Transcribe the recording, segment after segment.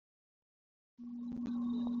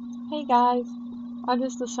Hey guys, I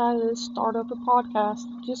just decided to start up a podcast.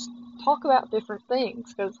 Just talk about different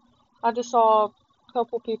things because I just saw a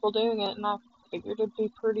couple people doing it and I figured it'd be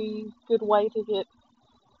a pretty good way to get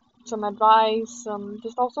some advice,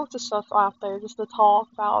 just all sorts of stuff out there just to talk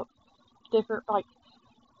about different,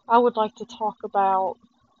 I would like to talk about,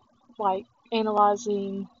 like,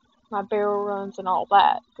 analyzing my barrel runs and all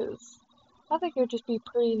that because I think it would just be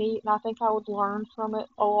pretty neat and I think I would learn from it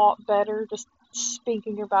a lot better just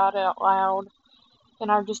speaking about it out loud. And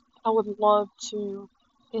I would love to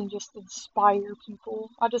and just inspire people.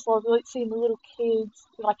 I just love like seeing the little kids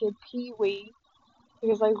like in Pee Wee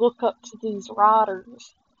because they look up to these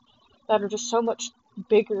riders that are just so much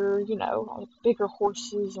bigger, like bigger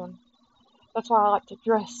horses, and that's why I like to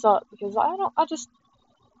dress up because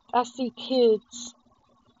I see kids,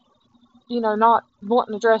 not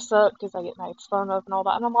wanting to dress up because they get made fun of and all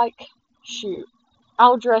that, and I'm like, shoot,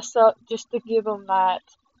 I'll dress up just to give them that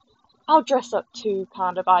I'll dress up too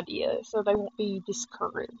kind of idea so they won't be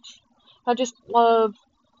discouraged. I just love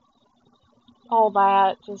all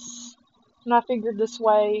that. And I figured this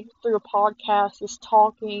way through a podcast, just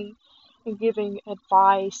talking and giving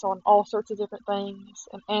advice on all sorts of different things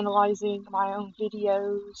and analyzing my own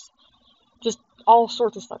videos, just all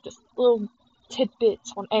sorts of stuff, just little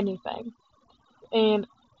tidbits on anything. And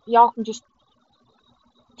y'all can just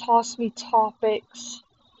toss me topics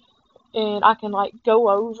and I can like go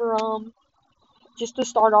over them just to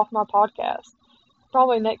start off my podcast.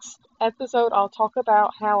 Probably next episode I'll talk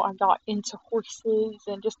about how I got into horses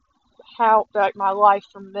and just how like my life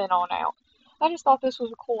from then on out. I just thought this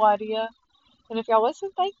was a cool idea, and if y'all listen,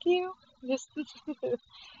 thank you. Just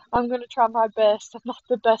I'm gonna try my best. I'm not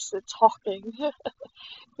the best at talking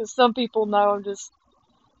because some people know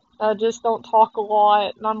I just don't talk a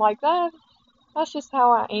lot, and I'm like that. That's just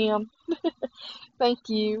how I am. Thank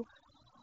you.